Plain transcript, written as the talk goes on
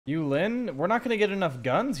Lin? We're not gonna get enough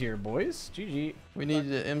guns here, boys. GG. We need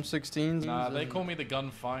the M16s. Nah, they call me the gun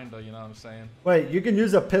finder, you know what I'm saying? Wait, you can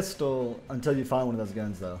use a pistol until you find one of those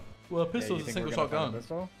guns, though. Well, a pistol is a single shot gun.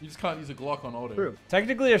 Pistol? You just can't use a Glock on auto. True.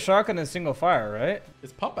 Technically, a shotgun is single fire, right?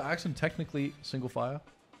 Is pump action technically single fire?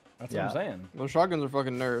 That's what I'm saying. Well, shotguns are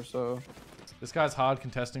fucking nerfed, so. This guy's hard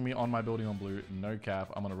contesting me on my building on blue. No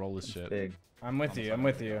cap. I'm gonna roll this shit. Big. I'm with you. I'm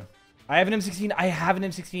with you. I have an M16. I have an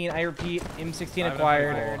M16. I repeat, M16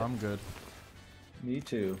 acquired. I'm good. Me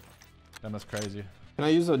too. Damn, that's crazy. Can I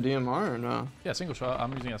use a DMR or no? Yeah, single shot.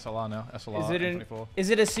 I'm using SLR now. SLR. Is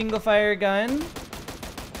it a single fire gun?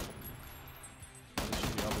 That's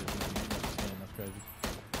crazy.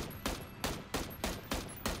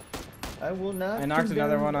 I will not. I knocked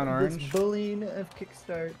another one on orange. This bullying of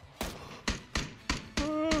Kickstart.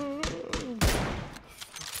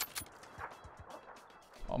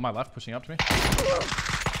 On my left, pushing up to me.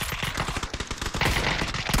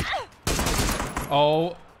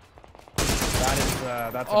 Oh.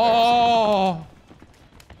 That's oh.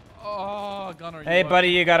 Oh, Gunner. Hey, buddy,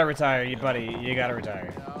 you gotta retire. You gotta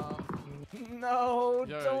retire. No,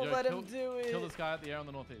 Yo, don't yo, let him do it. Kill this guy at the air on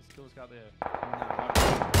the northeast. Kill this guy at the air. No, I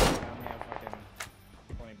only have fucking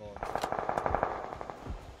 20 bullets.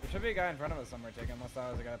 There should be a guy in front of us somewhere, taking, unless that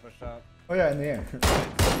was the guy that pushed up. Oh yeah, in the air.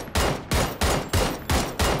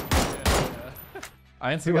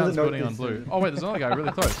 I instantly got this building on blue. Oh wait, there's another guy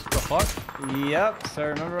really close. What the fuck? Yep. So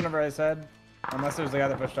remember whenever I said, unless there's the guy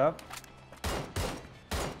that pushed up.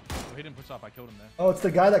 Oh, he didn't push up. I killed him there. Oh, it's the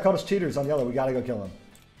guy that called us cheaters on yellow. We gotta go kill him.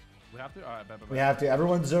 We have to. All right, bet. We have to.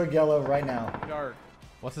 Everyone zerg yellow right now. Shark.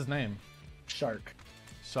 What's his name? Shark.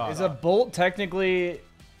 Shot. Is a bolt technically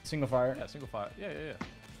single fire? Yeah, single fire. Yeah. Are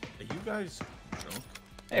you guys drunk?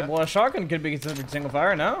 Hey, well, a shotgun could be considered single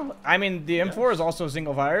fire, no? I mean, the M4 is also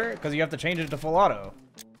single fire because you have to change it to full auto.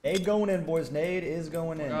 Nade going in, boys. Nade is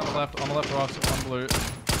going in. On the left rocks, on blue.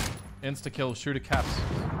 Insta kill, shooter caps.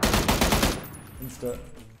 Insta.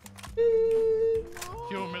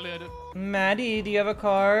 Humiliated. Maddie, do you have a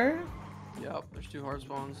car? Yep, there's 2 hard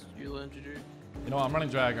spawns. You GG. You know what? I'm running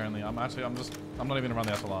drag only. I'm not even gonna run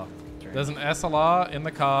the SLR. There's an SLR in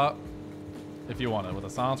the car if you want it, with a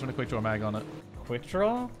silencer and a quick draw mag on it. Quick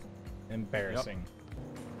draw? Embarrassing. Yep.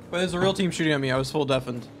 But there's a real team shooting at me. I was full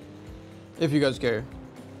deafened. If you guys care.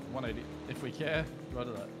 180. If we care, go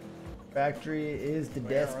to that. Factory is the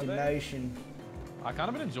destination. I kind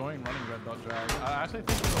of been enjoying running red dot drag. I actually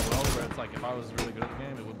think it's a world where it's like if I was really good at the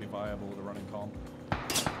game, it would be viable to run in comp.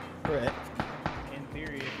 Correct. In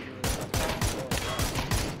theory, if you were...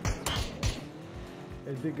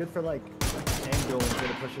 It'd be good for like angle instead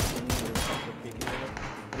of pushing things or something peeking at it.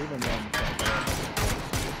 Even then,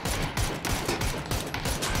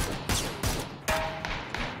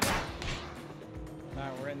 Nah,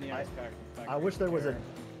 we're in the ice pack. I wish there was a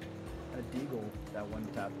deagle that one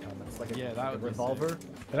tap comments like a, Yeah, that like a would be revolver.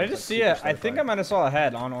 Did I just see it? I think I might have saw a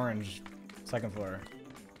head on orange, second floor.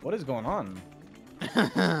 What is going on?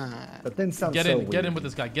 That thing sounds Get so in, weird. get in with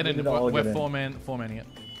this guy. Get in. We're four-manning it.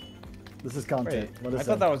 This is content. Wait, I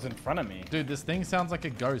thought that was in front of me. Dude, this thing sounds like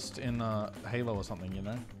a ghost in Halo or something, you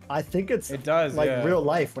know? I think it does, like yeah. real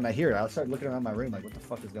life when I hear it. I'll start looking around my room like, what the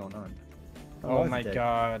fuck is going on? Oh it's my dead.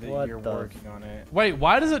 god, What you're the working on it. Wait,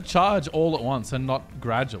 why does it charge all at once and not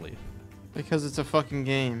gradually? Because it's a fucking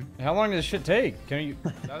game. How long does this shit take? Can you...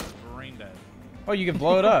 That's brain dead. Oh, you can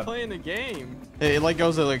blow it up. Playing the game. It like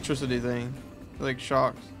goes the electricity thing. It like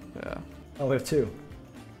shocks. Yeah. Oh, we have 2.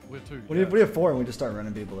 We have 2. We have 4 and we just start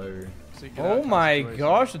running people over. So you get Oh out my of the situation.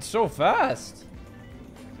 gosh, it's so fast.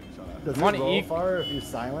 Does I'm on it roll far if you're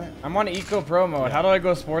silent? I'm on Eco Pro mode. How do I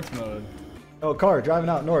go sports mode? Oh, car driving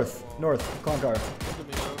out north. Clone car.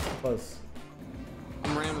 Close.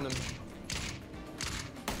 I'm ramming him.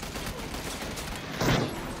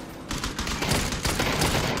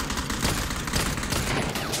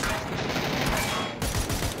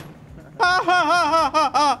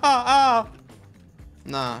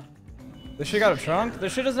 Nah. This shit got a trunk?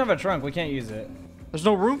 This shit doesn't have a trunk. We can't use it. There's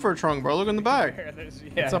no room for a trunk, bro. Look in the back.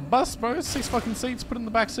 Yeah. It's a bus, bro. 6 fucking seats. Put it in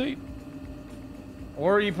the back seat.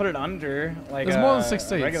 Or you put it under, like There's more than 6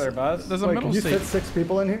 seats. regular bus. There's a Wait, middle can you seat. fit 6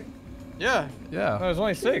 people in here? Yeah. Yeah. No, there's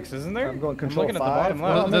only 6, isn't there? I'm going control looking 5. at the bottom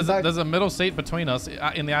Well, left. There's a middle seat between us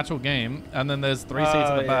in the actual game, and then there's 3 seats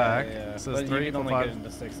in the back. Yeah. So But there's you 3, can 4, only 5. get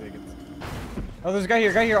into 6 seconds. Oh, there's a guy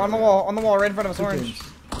here, on the wall, right in front of us, orange.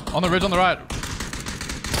 On the ridge on the right.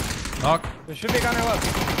 Knock. There should be a guy on your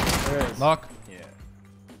left. There is. Knock. Yeah.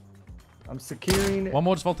 I'm securing One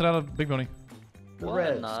more just vaulted out of Big Bunny. the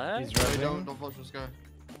res. He's Hey, resing. don't flush this guy.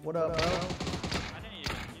 What up, bro? I didn't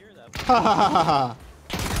even hear that. Ha ha ha ha.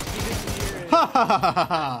 Ha ha ha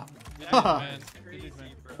ha ha. Man.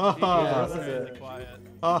 ha. this is Really it. quiet.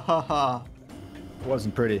 Ha ha ha.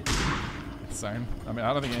 Wasn't pretty. Same. I mean,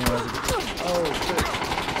 I don't think anyone has a good. Oh shit.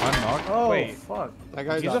 I'm knocked. Oh Wait. fuck. That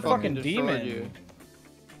guy He's just a fucking destroyed demon. you.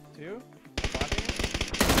 Two?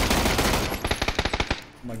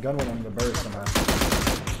 My gun went on the burst somehow.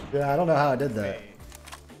 Yeah, I don't know how I did that. Wait.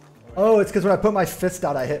 Oh, it's because when I put my fist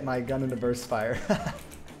out, I hit my gun into burst fire.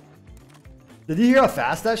 Did you hear how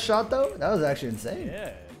fast that shot though? That was actually insane.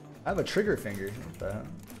 Yeah. I have a trigger finger. What the hell?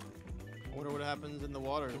 I wonder what happens in the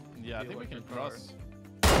water. Yeah, I think we can cross.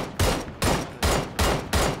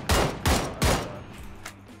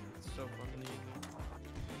 It's so fucking easy.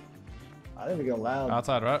 I think we go loud.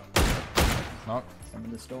 Outside, right? Knock. I'm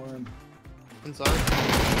in the storm. Inside.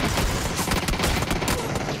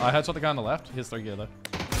 I headshot the guy on the left. Here's 3 gear though.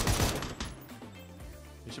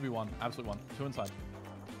 He should be 1. Absolute 1. 2 inside.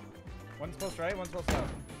 One's close right, one's close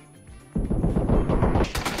left.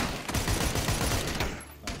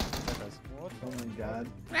 What Oh my god.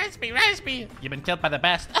 Raspy! You've been killed by the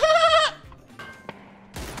best.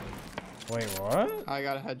 Wait, what? I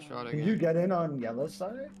got a headshot Can again. you get in on yellow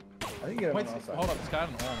side? I think you get Wait, in on our side. hold up. This guy had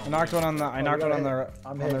an I arm. knocked one on the. I knocked one on the.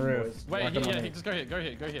 I'm on the hitting, roof. boys. Wait, Knocked him on the- just go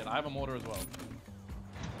hit. I have a mortar as well.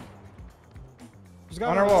 There's a guy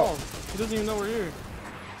On our wall. He doesn't even know we're here.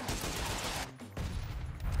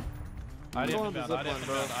 IDF going up the inbound, zip line,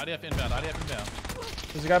 bro. IDF inbound.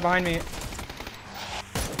 There's a guy behind me.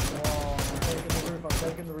 Oh, I'm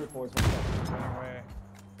taking the roof, boys. One second. Running away.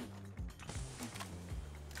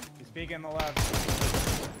 He's peeking the left.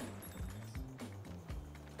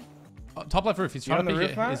 Top left roof. He's You trying on to the peek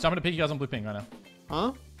roof, you. Matt? He's jumping to peek you guys on blue ping right now.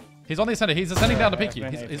 Huh? He's on the center. He's ascending down to peek you.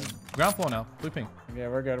 yeah, He's yeah. ground floor now. Blue ping. Yeah,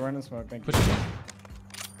 we're good. We're in the smoke. Thank you. Pushing you.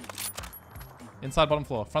 Inside, bottom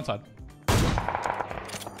floor. Front side.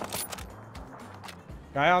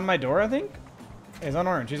 Guy on my door, I think. He's on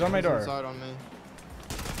orange. He's on my He's door. inside on me.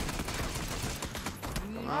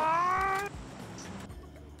 I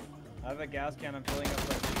have a gas can. I'm filling up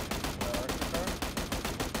the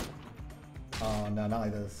car. Oh no, not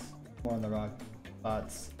like this. More on the rock.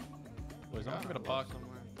 Bots. Boys, I'm gonna park.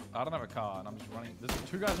 I don't have a car, and I'm just running. There's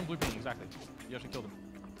 2 guys on blue ping. Exactly. You actually killed him.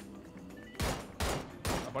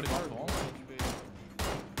 My buddy's on storm.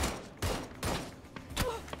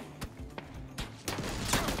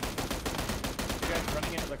 You guys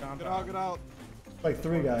running into the compound. Get out. Like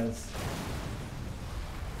 3 guys.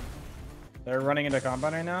 They're running into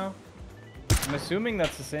compound right now. I'm assuming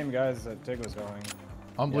that's the same guys that Tig was going.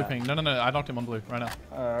 On blue Yeah. ping. No. I knocked him on blue right now.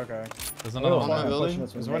 Oh, okay. There's another Oh, one. that I'm building? pushing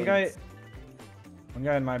this There's with one guy. nades. One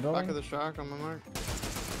guy in my Back of building. the shack on my mark.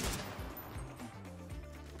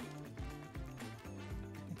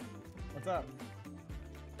 What's up?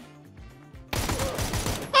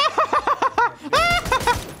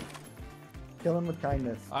 Kill him with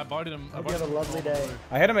kindness. I bodied him. Hope you have a lovely day.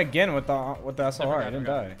 I hit him again with the SLR. I didn't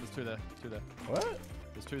die. There's 2 there. What?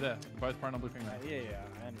 There's 2 there. Both prone on blue ping now. Yeah,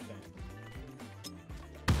 I understand.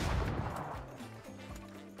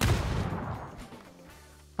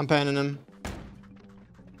 I'm panning him.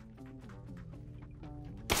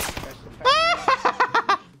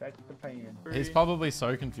 Back to the pan. He's probably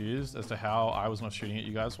so confused as to how I was not shooting at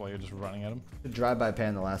you guys while you're just running at him. Drive-by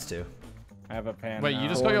pan the last 2. I have a pan. Wait, now. you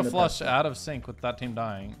just Or got your in the flush past. out of sync with that team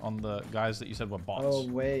dying on the guys that you said were bots. Oh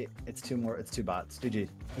wait, it's 2 more. It's 2 bots. GG.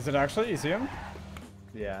 Is it actually? You see him?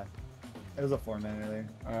 Yeah. It was a 4-man earlier.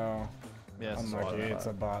 Oh. yeah, it's Unlucky. a lot. It's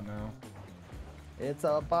a bot now. It's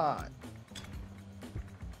a bot.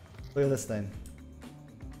 Look at this thing.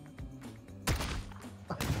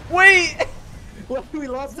 Wait! We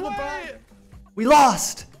lost to the bot. We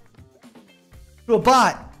lost to a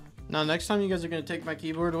bot. Now, next time you guys are gonna take my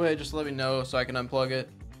keyboard away, just let me know so I can unplug it.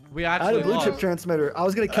 We I had a actually blue chip lost. transmitter. I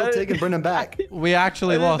was gonna kill Tig and bring him back. We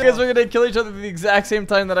actually You lost. guys were gonna kill each other at the exact same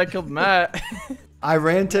time that I killed Matt. I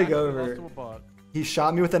ran Tig We lost over. to a bot. He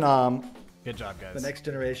shot me with an arm. Good job, guys. The next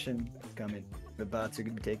generation is coming. The bots are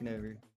gonna be taking over.